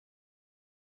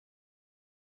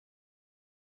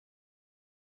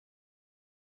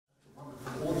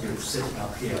of sitting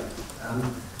up here.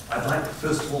 I'd like,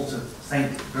 first of all, to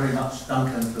thank very much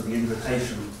Duncan for the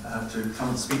invitation to come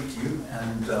and speak to you,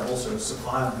 and also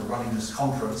Sophion for running this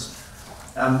conference.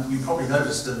 You probably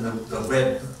noticed in the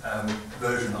web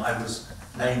version I was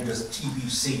named as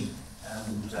TBC,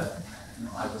 and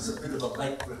I was a bit of a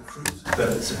late recruit, but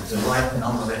it's a delight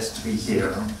nonetheless to be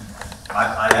here.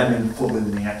 I am in full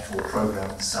in the actual program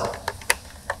itself.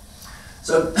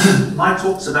 So my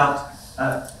talk's about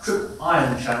trip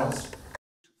ion channels.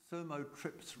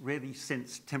 Thermo-TRPs really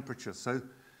sense temperature. So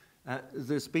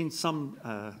there's been some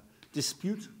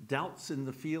dispute, doubts in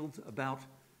the field about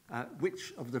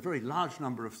which of the very large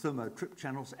number of thermo-TRP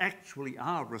channels actually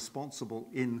are responsible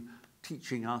in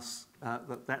teaching us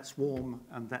that that's warm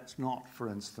and that's not, for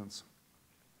instance.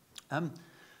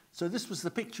 So this was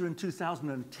the picture in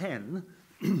 2010.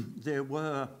 There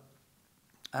were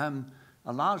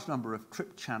a large number of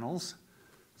TRP channels.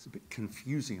 It's a bit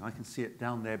confusing. I can see it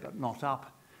down there, but not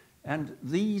up. And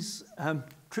these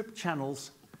TRP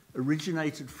channels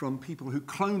originated from people who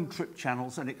cloned TRP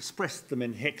channels and expressed them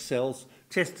in hex cells,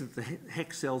 tested the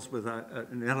hex cells with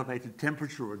an elevated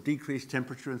temperature or a decreased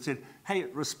temperature and said, hey,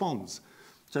 it responds.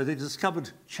 So they discovered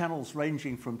channels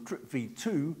ranging from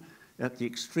TRPV2 at the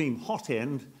extreme hot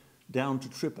end down to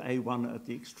TRPA1 at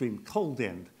the extreme cold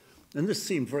end. And this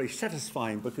seemed very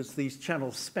satisfying because these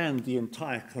channels spanned the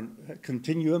entire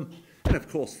continuum, and of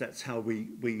course that's how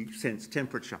we sense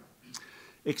temperature.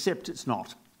 Except it's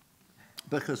not.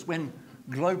 Because when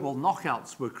global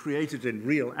knockouts were created in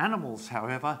real animals,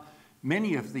 however,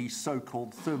 many of these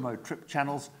so-called thermo-TRP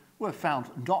channels were found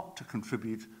not to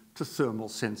contribute to thermal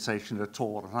sensation at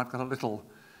all. And I've got a little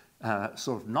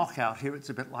sort of knockout here. It's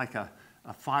a bit like a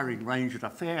firing range at a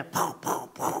fair.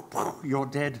 You're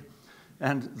dead.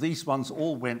 And these ones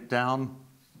all went down,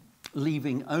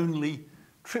 leaving only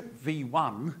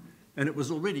TRPV1. And it was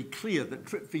already clear that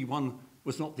TRPV1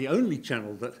 was not the only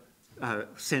channel that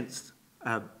sensed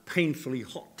painfully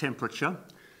hot temperature,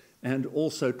 and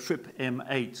also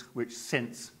TRPM8, which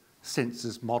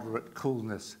senses moderate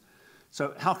coolness.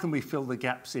 So how can we fill the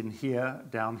gaps in here,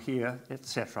 down here,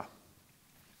 etc.?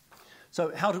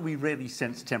 So how do we really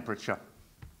sense temperature?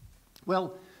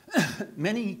 Well,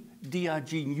 many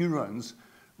DRG neurons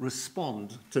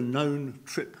respond to known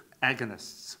TRP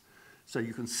agonists. So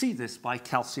you can see this by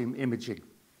calcium imaging.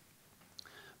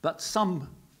 But some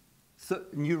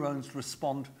neurons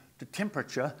respond to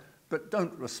temperature, but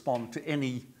don't respond to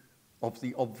any of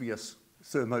the obvious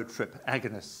thermo-TRP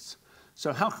agonists.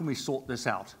 So how can we sort this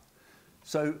out?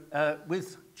 So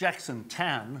with Jackson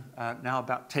Tan, now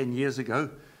about 10 years ago,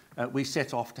 we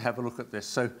set off to have a look at this.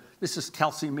 So this is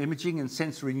calcium imaging in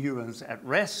sensory neurons at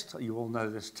rest. You all know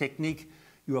this technique.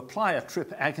 You apply a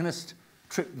TRP agonist,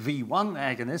 TRPV1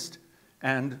 agonist,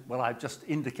 and, well, I've just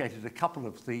indicated a couple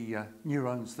of the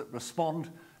neurons that respond.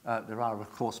 There are,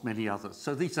 of course, many others.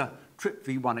 So these are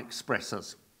TRPV1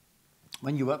 expressors.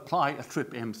 When you apply a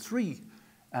TRPM3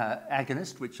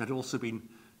 agonist, which had also been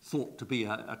thought to be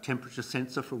a temperature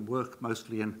sensor from work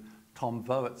mostly in Tom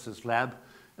Voetz's lab,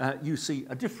 you see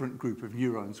a different group of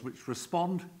neurons which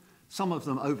respond. Some of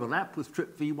them overlap with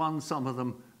TRPV1, some of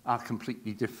them are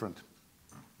completely different.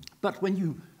 But when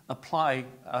you apply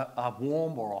a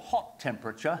warm or a hot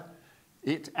temperature,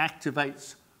 it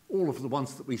activates all of the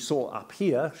ones that we saw up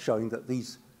here, showing that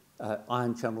these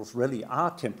ion channels really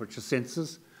are temperature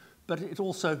sensors, but it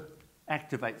also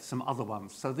activates some other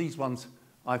ones. So these ones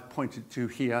I've pointed to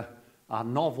here are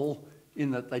novel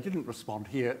in that they didn't respond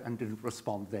here and didn't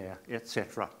respond there,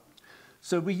 etc.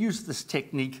 So we use this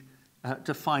technique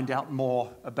to find out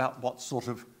more about what sort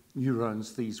of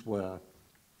neurons these were.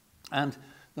 And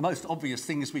the most obvious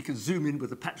thing is we can zoom in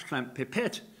with a patch clamp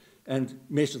pipette and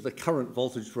measure the current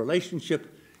voltage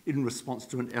relationship in response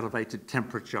to an elevated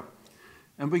temperature.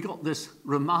 And we got this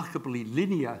remarkably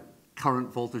linear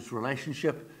current voltage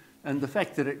relationship, and the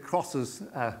fact that it crosses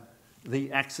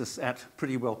the axis at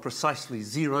pretty well precisely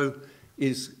 0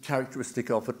 is characteristic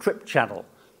of a TRP channel.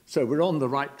 So we're on the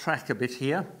right track a bit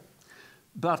here,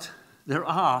 but there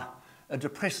are a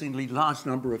depressingly large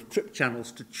number of TRP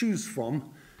channels to choose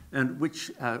from, and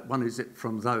which one is it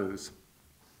from those?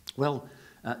 Well,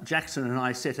 Jackson and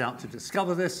I set out to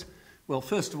discover this. Well,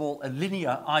 first of all, a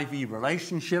linear IV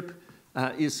relationship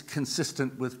is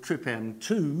consistent with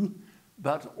TRPM2,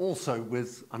 but also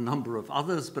with a number of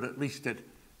others, but at least it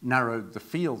narrowed the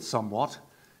field somewhat.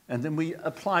 And then we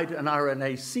applied an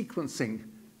RNA sequencing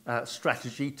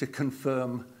strategy to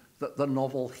confirm that the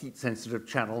novel heat-sensitive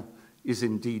channel is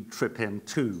indeed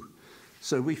TRPM2.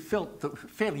 So we felt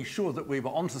fairly sure that we were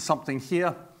onto something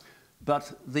here,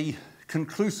 but the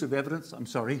conclusive evidence, I'm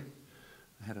sorry,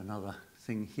 I had another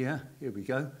thing here, here we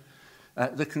go.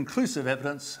 The conclusive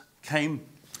evidence came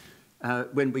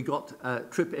when we got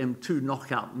TRPM2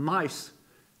 knockout mice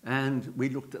and we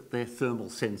looked at their thermal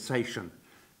sensation.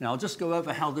 Now, I'll just go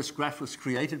over how this graph was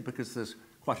created because there's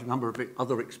quite a number of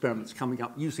other experiments coming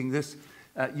up using this.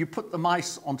 You put the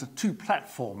mice onto two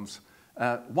platforms.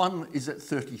 One is at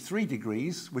 33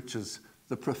 degrees, which is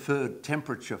the preferred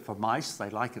temperature for mice. They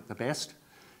like it the best.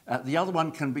 The other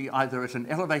one can be either at an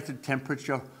elevated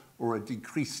temperature or a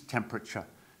decreased temperature.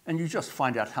 And you just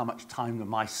find out how much time the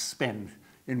mice spend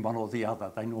in one or the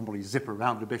other. They normally zip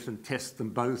around a bit and test them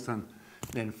both and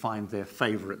then find their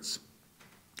favorites.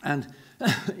 And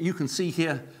you can see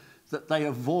here that they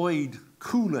avoid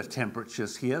cooler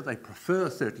temperatures here. They prefer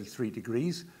 33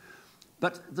 degrees.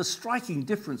 But the striking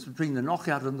difference between the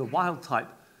knockout and the wild type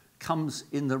comes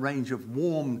in the range of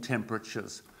warm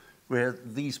temperatures, where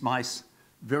these mice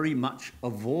very much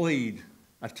avoid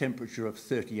a temperature of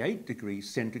 38 degrees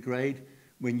centigrade.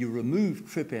 When you remove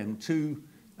TRPM2,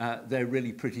 they're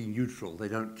really pretty neutral. They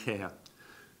don't care.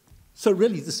 So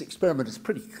really, this experiment is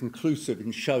pretty conclusive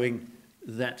in showing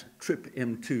that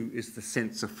TRPM2 is the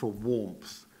sensor for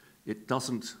warmth. It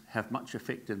doesn't have much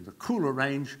effect in the cooler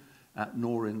range,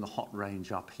 nor in the hot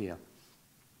range up here.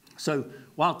 So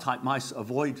wild-type mice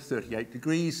avoid 38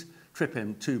 degrees.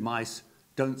 TRPM2 mice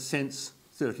don't sense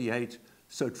 38,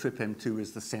 so TRPM2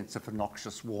 is the sensor for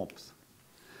noxious warmth.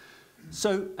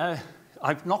 So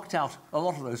I've knocked out a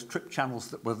lot of those TRP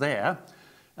channels that were there,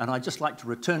 and I'd just like to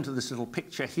return to this little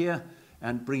picture here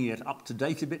and bring it up to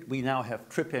date a bit. We now have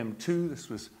TRPM2. This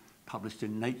was published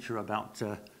in Nature about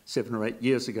 7 or 8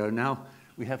 years ago now.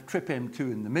 We have TRPM2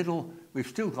 in the middle. We've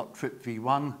still got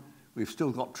TRPV1. We've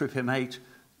still got TRPM8.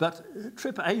 But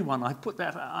TRPA1, I've put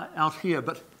that out here,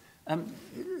 but an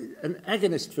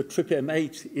agonist for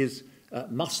TRPM8 is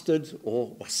mustard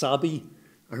or wasabi.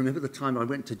 I remember the time I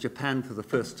went to Japan for the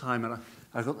first time, and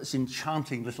I got this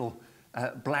enchanting little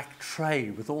black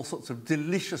tray with all sorts of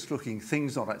delicious-looking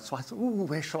things on it. So I thought, oh,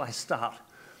 where shall I start?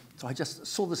 So I just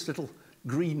saw this little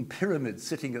green pyramid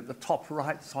sitting at the top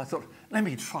right. So I thought, let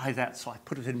me try that. So I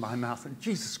put it in my mouth, and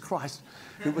Jesus Christ,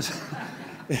 it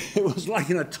was like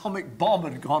an atomic bomb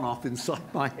had gone off inside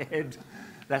my head.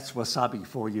 That's wasabi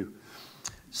for you.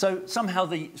 So somehow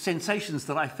the sensations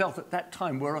that I felt at that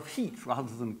time were of heat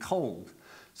rather than cold.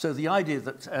 So the idea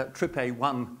that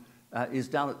TRPA1 is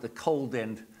down at the cold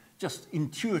end just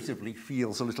intuitively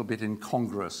feels a little bit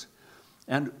incongruous.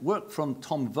 And work from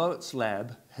Tom Voet's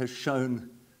lab has shown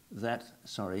that,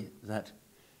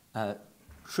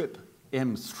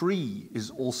 TRPM3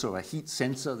 is also a heat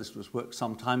sensor. This was work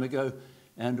some time ago.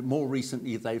 And more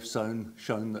recently, they've shown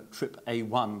that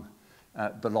TRPA1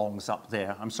 belongs up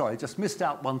there. I'm sorry, I just missed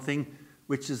out one thing,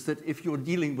 which is that if you're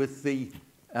dealing with the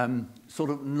sort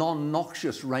of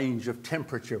non-noxious range of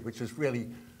temperature, which is really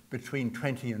between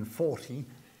 20 and 40,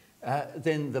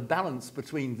 then the balance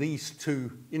between these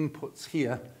two inputs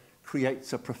here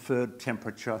creates a preferred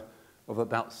temperature of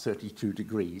about 32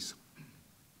 degrees.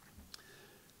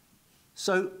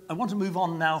 So I want to move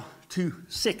on now to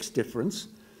sex difference,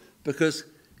 because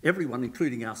everyone,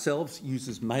 including ourselves,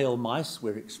 uses male mice.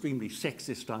 We're extremely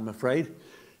sexist, I'm afraid.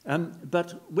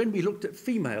 But when we looked at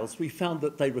females, we found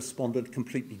that they responded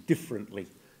completely differently.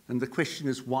 And the question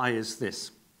is, why is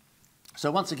this?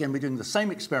 So once again, we're doing the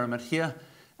same experiment here.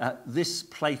 This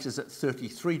plate is at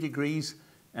 33 degrees,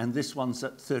 and this one's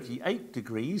at 38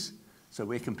 degrees. So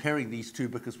we're comparing these two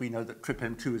because we know that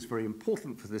TRPM2 is very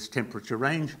important for this temperature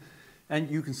range.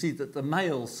 And you can see that the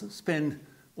males spend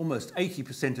almost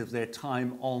 80% of their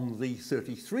time on the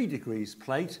 33 degrees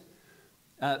plate.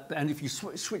 And if you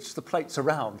switch the plates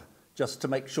around, just to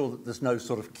make sure that there's no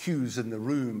sort of cues in the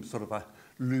room, sort of a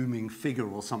looming figure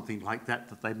or something like that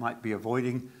that they might be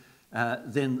avoiding,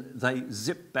 then they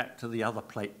zip back to the other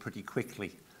plate pretty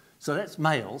quickly. So that's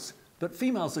males, but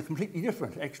females are completely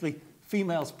different. Actually,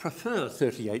 females prefer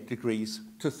 38 degrees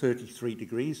to 33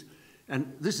 degrees,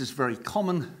 and this is very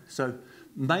common. So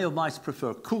male mice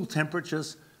prefer cool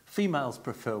temperatures, females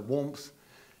prefer warmth,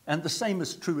 and the same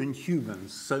is true in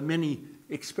humans. So many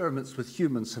experiments with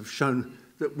humans have shown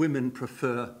that women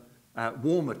prefer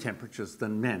warmer temperatures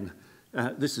than men.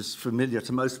 This is familiar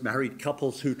to most married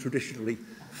couples who traditionally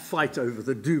fight over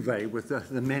the duvet, with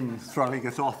the men throwing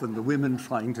it off and the women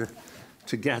trying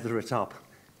to gather it up.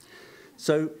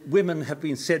 So women have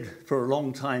been said for a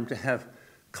long time to have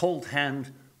cold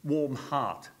hand, warm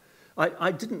heart.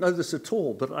 I didn't know this at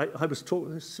all, but I was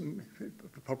talking,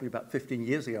 probably about 15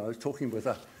 years ago, I was talking with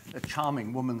a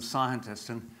charming woman scientist,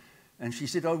 and she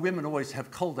said, oh, women always have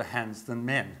colder hands than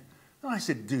men. And I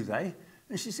said, do they?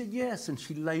 And she said, yes, and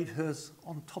she laid hers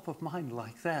on top of mine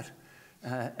like that.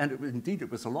 And indeed,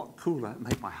 it was a lot cooler. It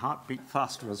made my heart beat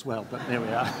faster as well, but there we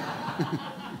are.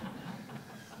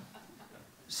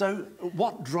 So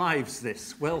what drives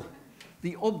this? Well,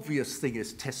 the obvious thing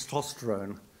is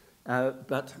testosterone,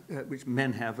 which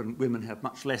men have and women have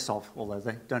much less of, although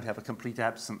they don't have a complete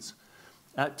absence.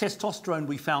 Testosterone,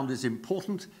 we found, is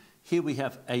important. Here we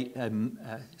have a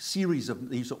series of,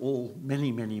 these are all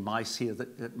many, many mice here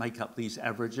that make up these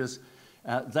averages.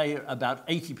 They are about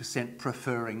 80%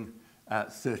 preferring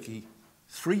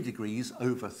 33 degrees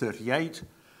over 38.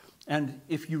 And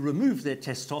if you remove their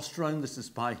testosterone, this is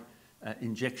by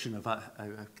injection of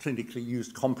a clinically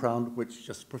used compound which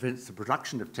just prevents the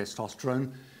production of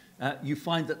testosterone, you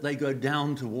find that they go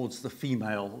down towards the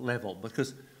female level,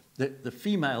 because the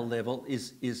female level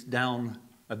is down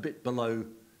a bit below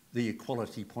the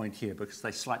equality point here, because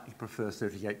they slightly prefer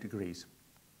 38 degrees.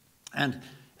 And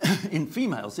in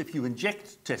females, if you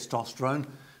inject testosterone,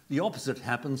 the opposite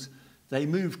happens. They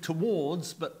move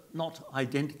towards, but not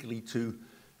identically to,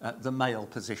 the male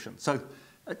position. So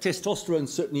testosterone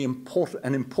is certainly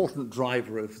an important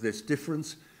driver of this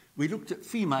difference. We looked at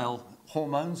female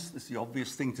hormones. This is the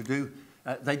obvious thing to do.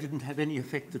 They didn't have any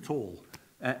effect at all.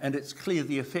 And it's clear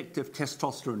the effect of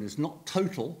testosterone is not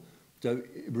total. So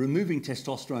removing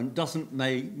testosterone doesn't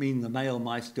mean the male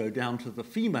mice go down to the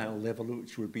female level,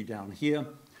 which would be down here.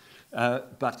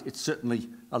 But it's certainly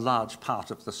a large part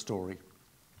of the story.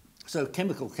 So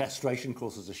chemical castration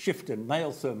causes a shift in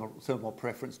male thermal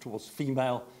preference towards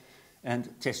female,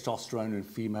 and testosterone in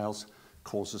females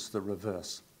causes the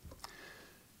reverse.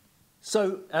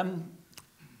 So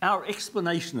our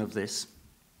explanation of this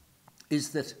is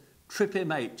that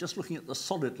TRPM8, just looking at the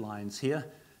solid lines here,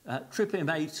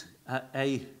 TRPM8,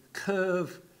 a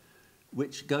curve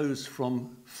which goes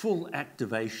from full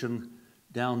activation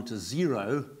down to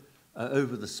 0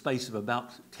 over the space of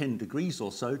about 10 degrees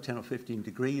or so, 10 or 15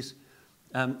 degrees,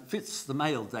 fits the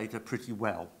male data pretty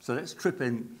well. So that's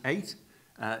TRPM8,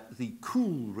 the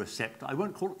cool receptor. I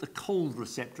won't call it the cold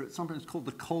receptor. It's sometimes called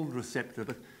the cold receptor,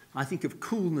 but I think of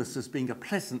coolness as being a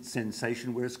pleasant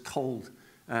sensation, whereas cold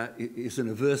is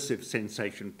an aversive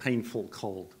sensation, painful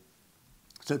cold.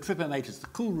 So TRPM8 is the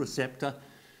cool receptor,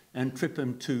 and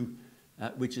TRPM2,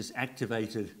 which is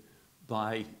activated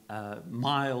by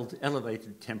mild,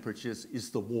 elevated temperatures,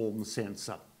 is the warm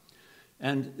sensor.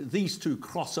 And these two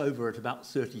cross over at about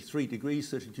 33 degrees,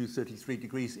 32, 33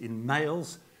 degrees in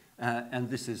males, and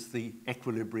this is the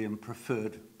equilibrium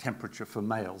preferred temperature for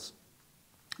males.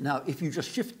 Now, if you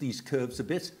just shift these curves a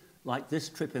bit, like this,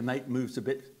 TRPM8 moves a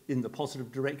bit in the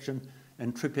positive direction,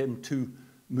 and TRPM2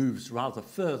 moves rather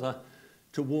further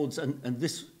towards, and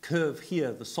this curve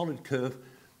here, the solid curve,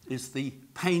 is the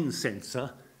pain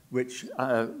sensor, which,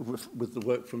 with the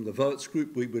work from the Voets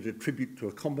group, we would attribute to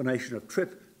a combination of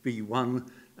TRPV1,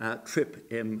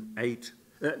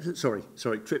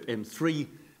 TRPM3,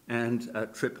 and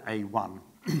TRPA1.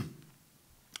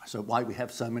 So why we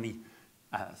have so many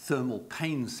thermal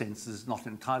pain sensors is not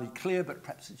entirely clear, but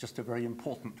perhaps it's just a very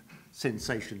important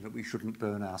sensation that we shouldn't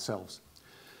burn ourselves.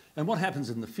 And what happens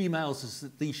in the females is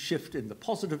that these shift in the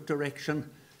positive direction.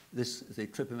 The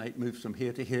TRPM8 moves from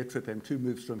here to here, TRPM2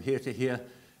 moves from here to here,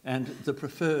 and the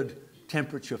preferred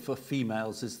temperature for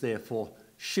females is therefore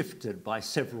shifted by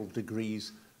several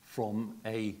degrees from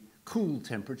a cool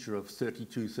temperature of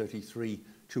 32, 33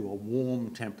 to a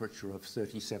warm temperature of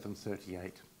 37,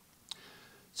 38.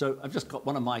 So I've just got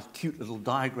one of my cute little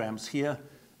diagrams here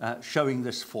showing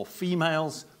this for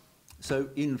females. So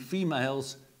in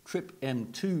females,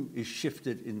 TRPM2 is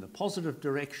shifted in the positive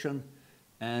direction,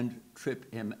 and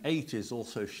TRPM8 is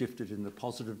also shifted in the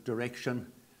positive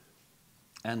direction,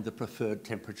 and the preferred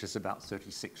temperature is about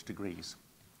 36 degrees.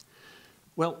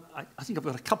 Well, I think I've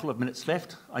got a couple of minutes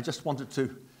left. I just wanted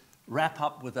to wrap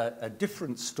up with a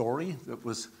different story that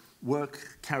was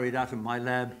work carried out in my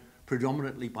lab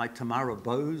predominantly by Tamara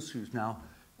Bose, who's now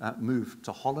moved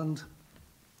to Holland.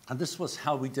 And this was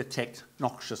how we detect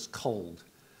noxious cold.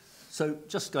 So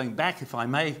just going back, if I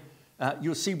may,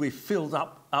 you'll see we've filled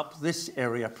up this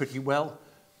area pretty well,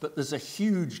 but there's a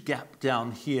huge gap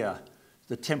down here.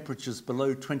 The temperatures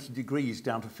below 20 degrees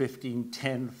down to 15,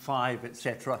 10, 5,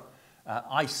 etc.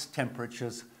 Ice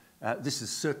temperatures. This is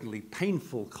certainly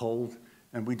painful cold,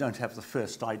 and we don't have the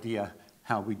first idea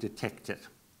how we detect it,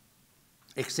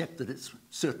 except that it's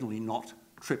certainly not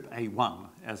TRPA1,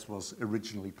 as was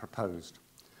originally proposed.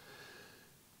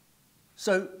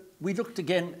 So we looked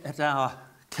again at our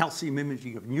calcium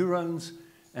imaging of neurons,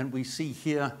 and we see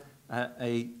here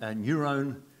a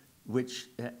neuron, which,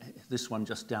 this one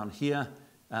just down here,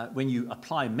 when you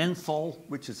apply menthol,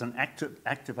 which is an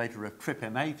activator of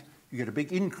TRPM8, you get a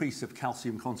big increase of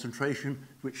calcium concentration,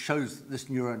 which shows that this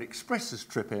neuron expresses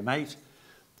TRPM8.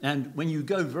 And when you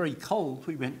go very cold,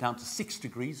 we went down to 6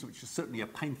 degrees, which is certainly a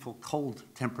painful cold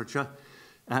temperature,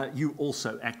 you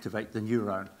also activate the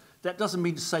neuron. That doesn't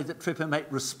mean to say that TRPM8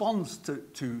 responds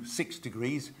to 6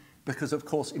 degrees, because of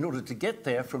course, in order to get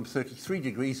there from 33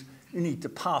 degrees, you need to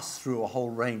pass through a whole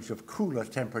range of cooler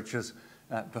temperatures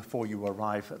before you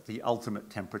arrive at the ultimate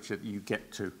temperature that you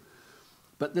get to.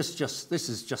 But this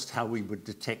is just how we would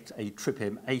detect a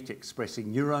TRPM8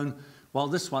 expressing neuron, while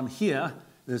this one here,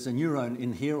 there's a neuron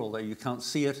in here, although you can't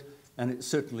see it, and it's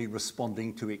certainly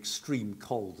responding to extreme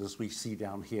cold, as we see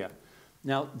down here.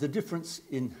 Now, the difference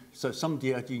so some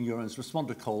DRG neurons respond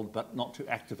to cold, but not to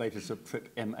activators of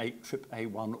TRPM8,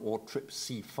 TRPA1, or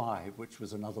TRPC5, which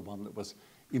was another one that was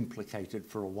implicated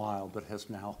for a while, but has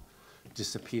now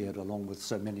disappeared along with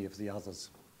so many of the others.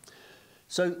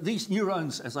 So these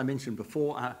neurons, as I mentioned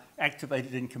before, are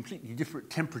activated in completely different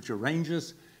temperature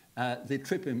ranges. The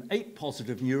TRPM8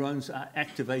 positive neurons are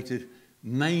activated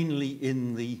mainly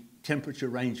in the temperature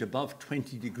range above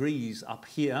 20 degrees up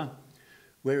here,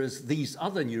 whereas these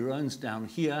other neurons down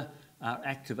here are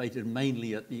activated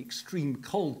mainly at the extreme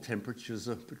cold temperatures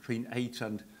of between 8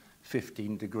 and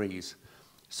 15 degrees.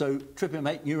 So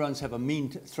TRPM8 neurons have a mean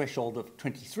threshold of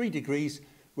 23 degrees,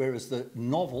 whereas the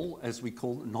novel, as we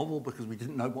call it, novel because we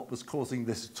didn't know what was causing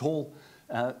this at all,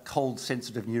 cold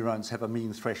sensitive neurons have a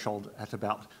mean threshold at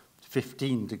about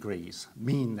 15 degrees.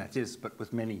 Mean, that is, but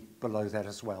with many below that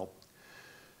as well.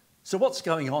 So what's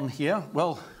going on here?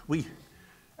 Well, we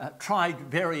tried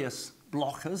various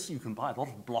blockers. You can buy a lot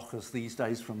of blockers these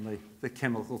days from the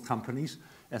chemical companies.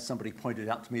 As somebody pointed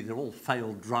out to me, they're all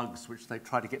failed drugs, which they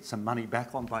try to get some money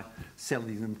back on by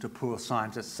selling them to poor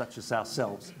scientists such as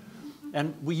ourselves.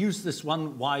 And we use this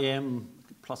one, YM,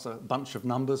 plus a bunch of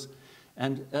numbers.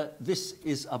 And this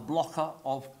is a blocker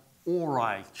of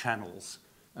ORI channels.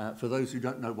 For those who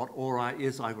don't know what ORI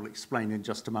is, I will explain in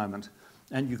just a moment.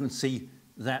 And you can see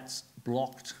that's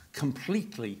blocked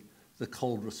completely the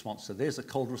cold response. So there's a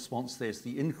cold response, there's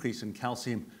the increase in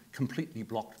calcium completely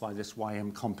blocked by this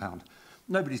YM compound.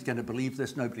 Nobody's going to believe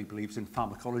this, nobody believes in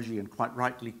pharmacology, and quite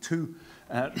rightly too,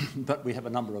 but we have a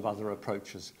number of other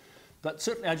approaches. But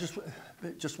certainly I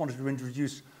just wanted to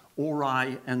introduce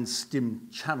ORI and STIM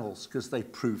channels because they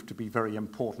proved to be very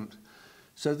important.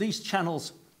 So these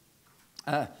channels,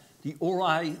 the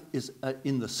ORI is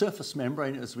in the surface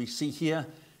membrane, as we see here,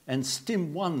 and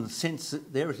STIM1 sense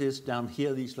it, there it is down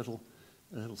here, these little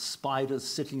spiders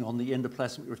sitting on the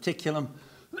endoplasmic reticulum.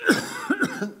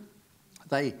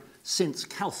 They sense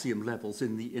calcium levels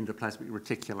in the endoplasmic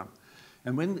reticulum.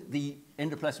 And when the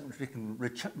endoplasmic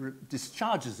reticulum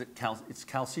discharges its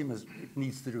calcium, as it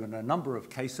needs to do in a number of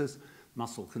cases,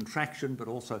 muscle contraction, but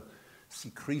also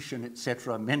secretion,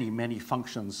 etc., many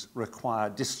functions require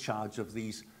discharge of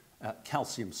these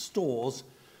calcium stores.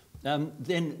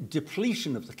 Then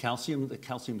depletion of the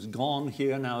calcium's gone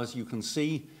here now, as you can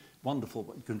see. Wonderful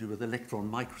what you can do with electron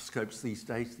microscopes these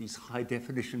days, these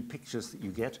high-definition pictures that you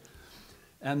get.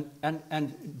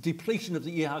 And depletion of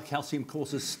the ER calcium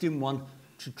causes STIM1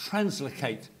 to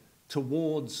translocate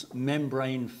towards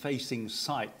membrane-facing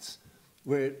sites,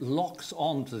 where it locks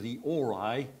onto the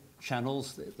ORI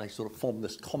channels. They sort of form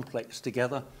this complex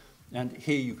together. And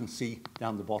here you can see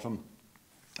down the bottom,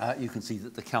 you can see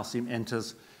that the calcium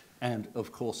enters. And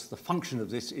of course, the function of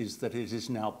this is that it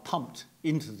is now pumped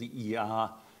into the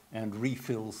ER and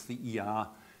refills the ER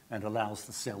and allows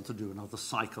the cell to do another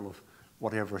cycle of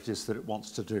whatever it is that it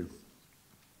wants to do.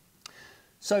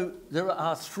 So there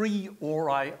are 3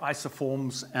 ORI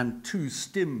isoforms and 2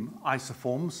 STIM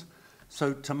isoforms.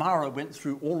 So Tamara went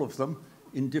through all of them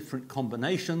in different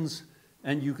combinations,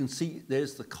 and you can see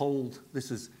there's the cold.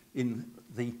 This is in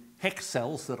the hex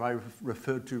cells that I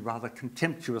referred to rather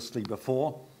contemptuously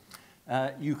before.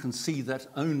 You can see that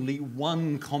only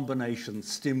one combination,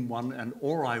 STIM1 and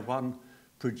ORI1,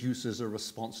 produces a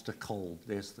response to cold.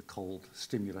 There's the cold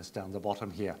stimulus down the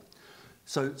bottom here.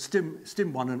 So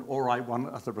STIM1 and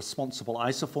ORI1 are the responsible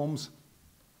isoforms.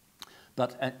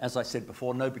 But as I said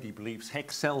before, nobody believes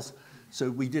hex cells. So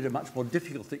we did a much more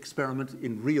difficult experiment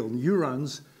in real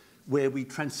neurons where we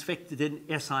transfected in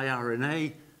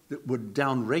siRNA that would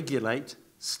downregulate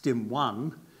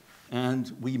STIM1.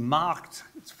 And we marked,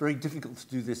 it's very difficult to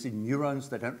do this in neurons,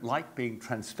 they don't like being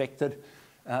transfected,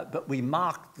 but we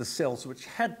marked the cells which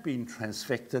had been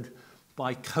transfected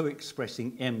by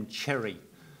co-expressing M-cherry.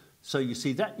 So you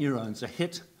see that neuron's a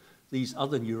hit, these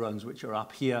other neurons which are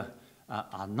up here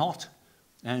are not,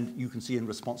 and you can see in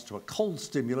response to a cold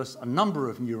stimulus, a number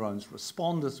of neurons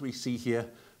respond as we see here,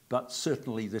 but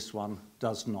certainly this one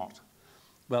does not.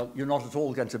 Well, you're not at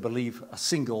all going to believe a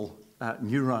single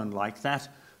neuron like that,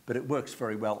 but it works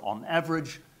very well on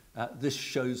average. This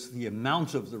shows the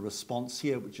amount of the response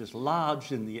here, which is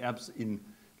large in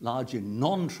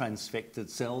non-transfected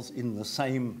cells in the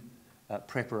same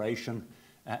preparation,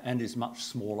 and is much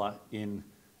smaller in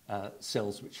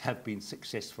cells which have been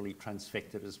successfully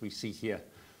transfected, as we see here.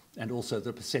 And also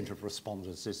the percent of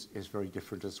responders is very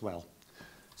different as well.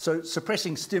 So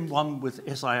suppressing STIM1 with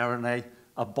siRNA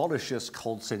abolishes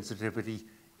cold sensitivity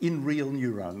in real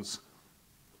neurons.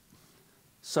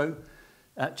 So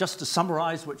just to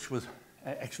summarize, which was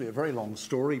actually a very long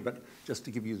story, but just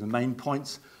to give you the main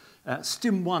points,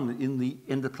 STIM1 in the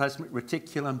endoplasmic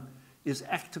reticulum is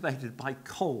activated by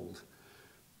cold,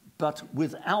 but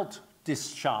without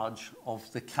discharge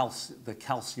of the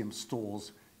calcium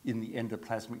stores in the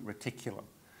endoplasmic reticulum.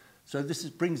 So this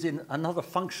brings in another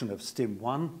function of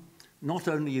STIM1. Not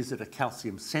only is it a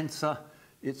calcium sensor,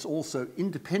 it's also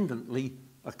independently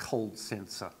a cold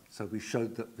sensor. So we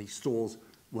showed that the stores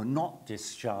were not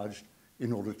discharged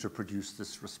in order to produce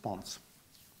this response.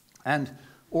 And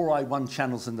ORI1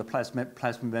 channels in the plasma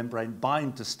membrane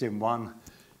bind to STIM1,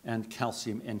 and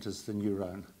calcium enters the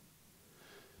neuron.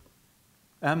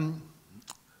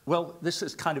 Well, this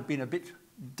has kind of been a bit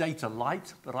data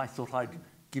light, but I thought I'd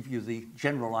give you the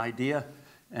general idea,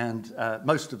 and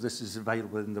most of this is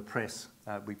available in the press.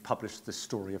 We published this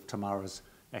story of Tamara's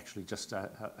actually just a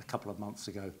couple of months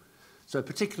ago. So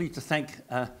particularly to thank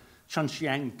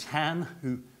Chunxiang Tan,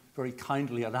 who very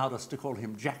kindly allowed us to call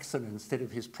him Jackson instead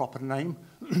of his proper name,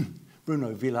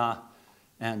 Bruno Villar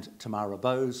and Tamara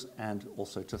Bose, and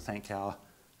also to thank our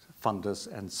funders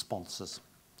and sponsors.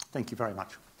 Thank you very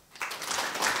much.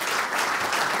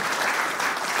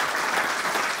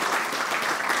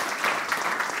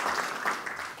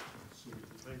 So we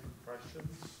can take questions.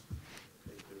 I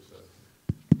think there's a...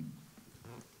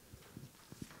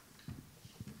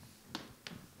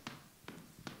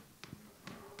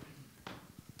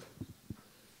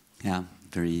 Yeah,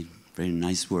 very, very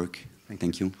nice work.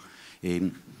 Thank you.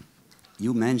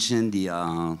 You mentioned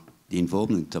the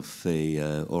involvement of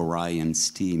ORI and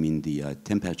STIM in the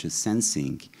temperature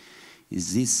sensing.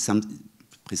 Is this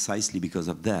precisely because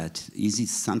of that? Is it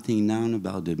something known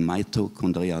about the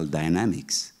mitochondrial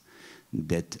dynamics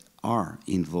that are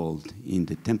involved in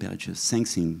the temperature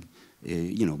sensing,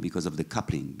 you know, because of the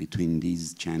coupling between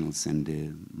these channels and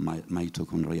the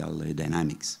mitochondrial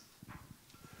dynamics?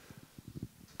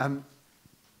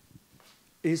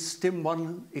 Is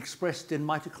STIM1 expressed in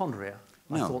mitochondria?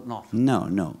 No, I thought not.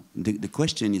 No. The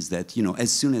question is that, you know,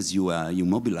 as soon as you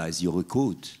mobilize, you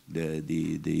recruit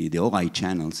the ORI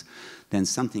channels, then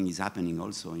something is happening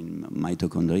also in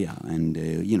mitochondria, and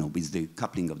you know, with the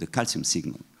coupling of the calcium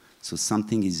signal. So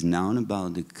something is known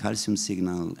about the calcium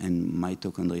signal and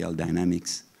mitochondrial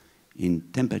dynamics in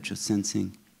temperature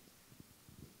sensing.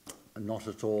 Not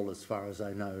at all, as far as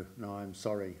I know. No, I'm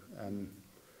sorry.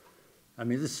 I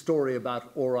mean, this story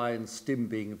about ORI and STIM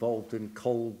being involved in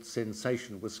cold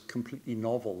sensation was completely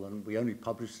novel, and we only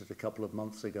published it a couple of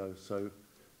months ago, so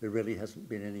there really hasn't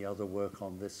been any other work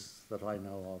on this that I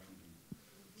know of.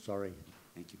 Sorry.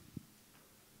 Thank you.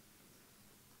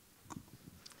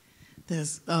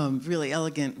 There's really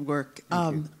elegant work.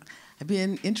 I've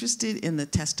been interested in the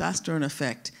testosterone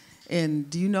effect. And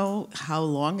do you know how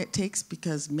long it takes?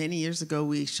 Because many years ago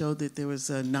we showed that there was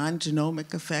a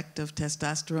non-genomic effect of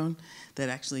testosterone that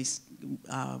actually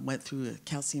went through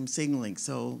calcium signaling.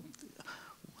 So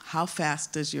how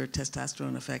fast does your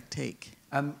testosterone effect take?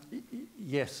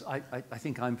 Yes, I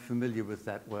think I'm familiar with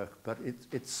that work, but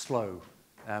it's slow.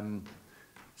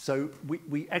 So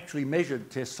we actually measured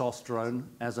testosterone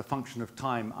as a function of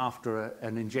time after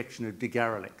an injection of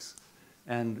digarelix.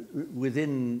 And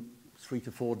within 3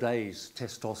 to 4 days,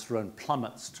 testosterone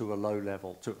plummets to a low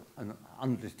level, to an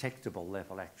undetectable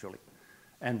level, actually,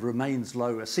 and remains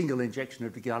low. A single injection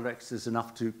of digarelix is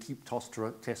enough to keep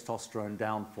testosterone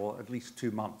down for at least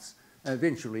 2 months. And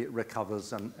eventually it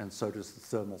recovers, and so does the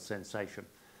thermal sensation.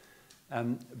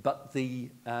 But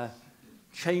the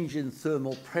change in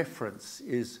thermal preference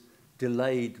is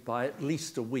delayed by at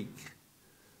least a week.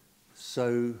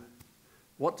 So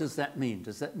what does that mean?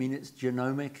 Does that mean it's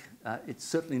genomic? It's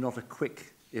certainly not a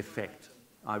quick effect.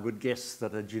 I would guess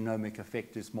that a genomic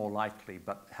effect is more likely,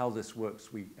 but how this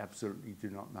works, we absolutely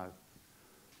do not know.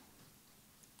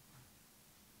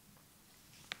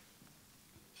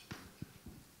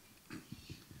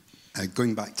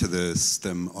 Going back to the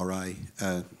STIM-ORI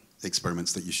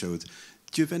experiments that you showed,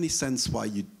 do you have any sense why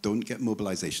you don't get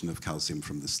mobilization of calcium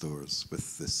from the stores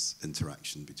with this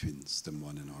interaction between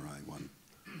STIM1 and ORI1?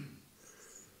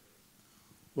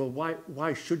 Well,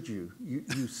 why should you?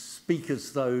 You speak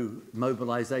as though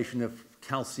mobilization of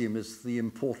calcium is the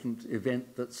important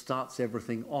event that starts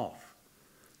everything off.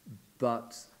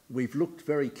 But we've looked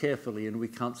very carefully and we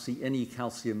can't see any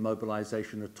calcium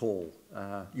mobilization at all.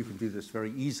 You can do this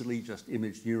very easily, just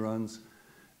image neurons,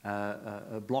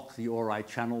 block the ORI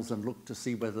channels and look to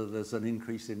see whether there's an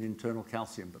increase in internal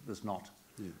calcium, but there's not.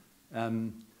 Yeah.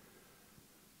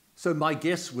 So my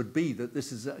guess would be that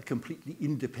this is a completely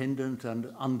independent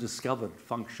and undiscovered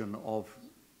function of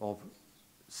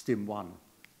STIM1.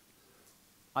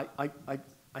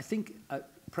 I think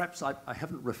perhaps I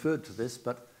haven't referred to this,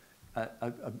 but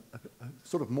a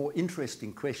sort of more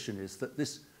interesting question is that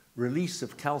this release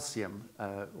of calcium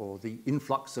or the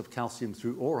influx of calcium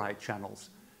through ORI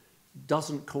channels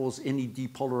doesn't cause any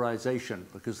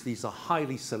depolarization because these are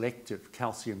highly selective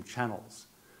calcium channels.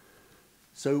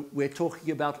 So we're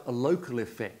talking about a local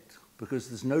effect because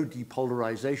there's no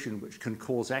depolarization which can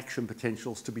cause action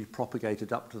potentials to be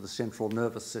propagated up to the central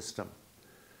nervous system.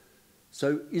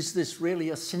 So is this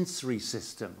really a sensory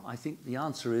system? I think the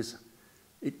answer is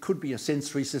it could be a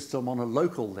sensory system on a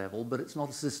local level, but it's not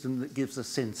a system that gives a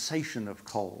sensation of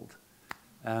cold.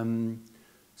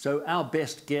 So our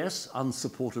best guess,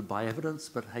 unsupported by evidence,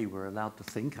 but hey, we're allowed to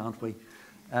think, aren't we,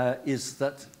 is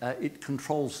that it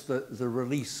controls the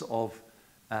release of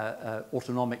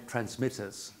autonomic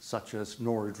transmitters, such as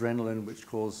noradrenaline, which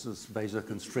causes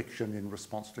vasoconstriction in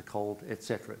response to cold,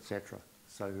 etc., etc.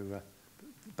 So,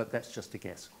 but that's just a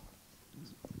guess.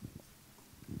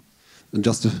 And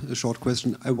just a short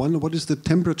question. I wonder what is the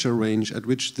temperature range at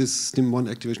which this STIM1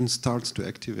 activation starts to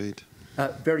activate?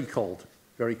 Very cold,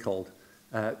 very cold.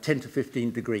 10 to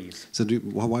 15 degrees. So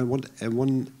why would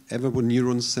ever would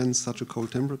neurons sense such a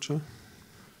cold temperature?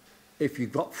 If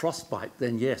you've got frostbite,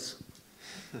 then yes.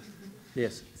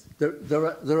 Yes.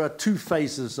 There are two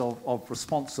phases of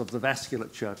response of the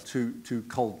vasculature to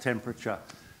cold temperature.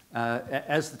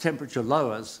 As the temperature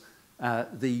lowers,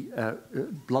 the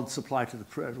blood supply to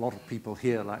a lot of people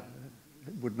here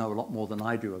would know a lot more than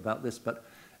I do about this, but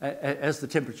as the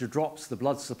temperature drops, the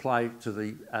blood supply to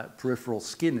the peripheral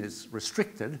skin is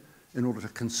restricted in order to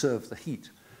conserve the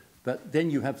heat. But then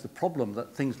you have the problem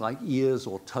that things like ears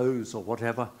or toes or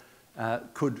whatever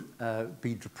could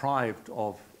be deprived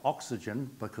of oxygen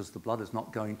because the blood is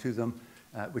not going to them,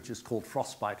 which is called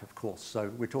frostbite, of course.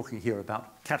 So we're talking here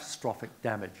about catastrophic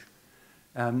damage.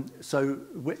 So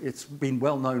it's been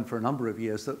well known for a number of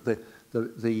years that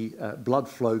the blood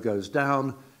flow goes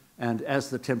down, and as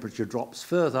the temperature drops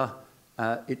further,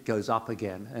 it goes up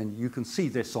again. And you can see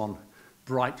this on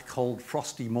bright, cold,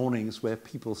 frosty mornings where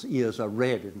people's ears are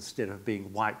red instead of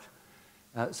being white.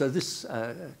 So this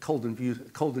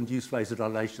cold-induced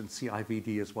vasodilation,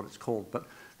 CIVD is what it's called, but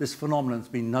this phenomenon has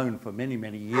been known for many,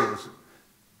 many years.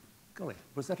 Golly,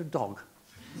 was that a dog?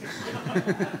 Just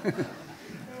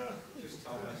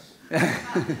tell us.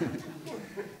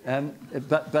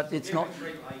 But it's not.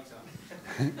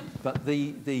 But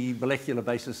the molecular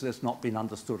basis has not been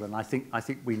understood, and I think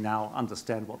we now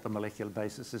understand what the molecular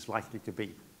basis is likely to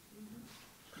be.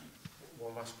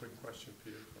 One last quick question,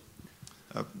 Peter.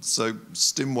 So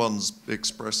STIM1's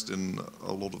expressed in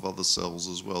a lot of other cells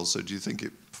as well. So do you think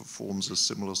it performs a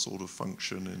similar sort of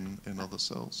function in other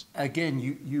cells? Again,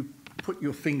 you put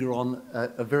your finger on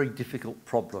a very difficult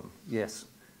problem, yes.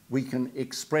 We can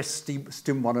express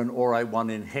STIM1 and ORI1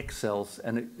 in HEC cells,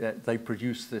 and they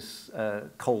produce this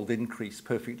cold increase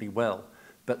perfectly well.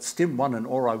 But STIM1 and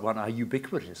ORI1 are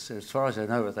ubiquitous. As far as I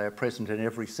know, they are present in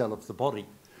every cell of the body.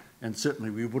 And certainly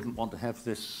we wouldn't want to have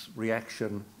this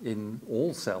reaction in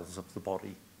all cells of the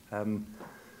body.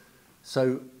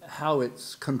 So how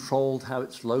it's controlled, how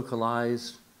it's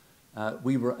localized,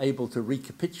 we were able to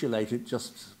recapitulate it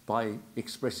just by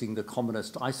expressing the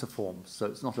commonest isoforms. So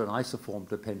it's not an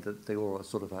isoform-dependent thing or a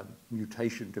sort of a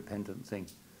mutation-dependent thing.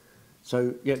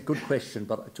 So, yeah, good question,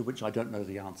 but to which I don't know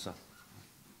the answer.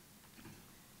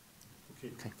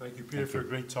 Okay. Thank you, Peter, for a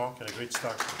great talk and a great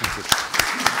start.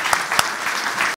 Thank you.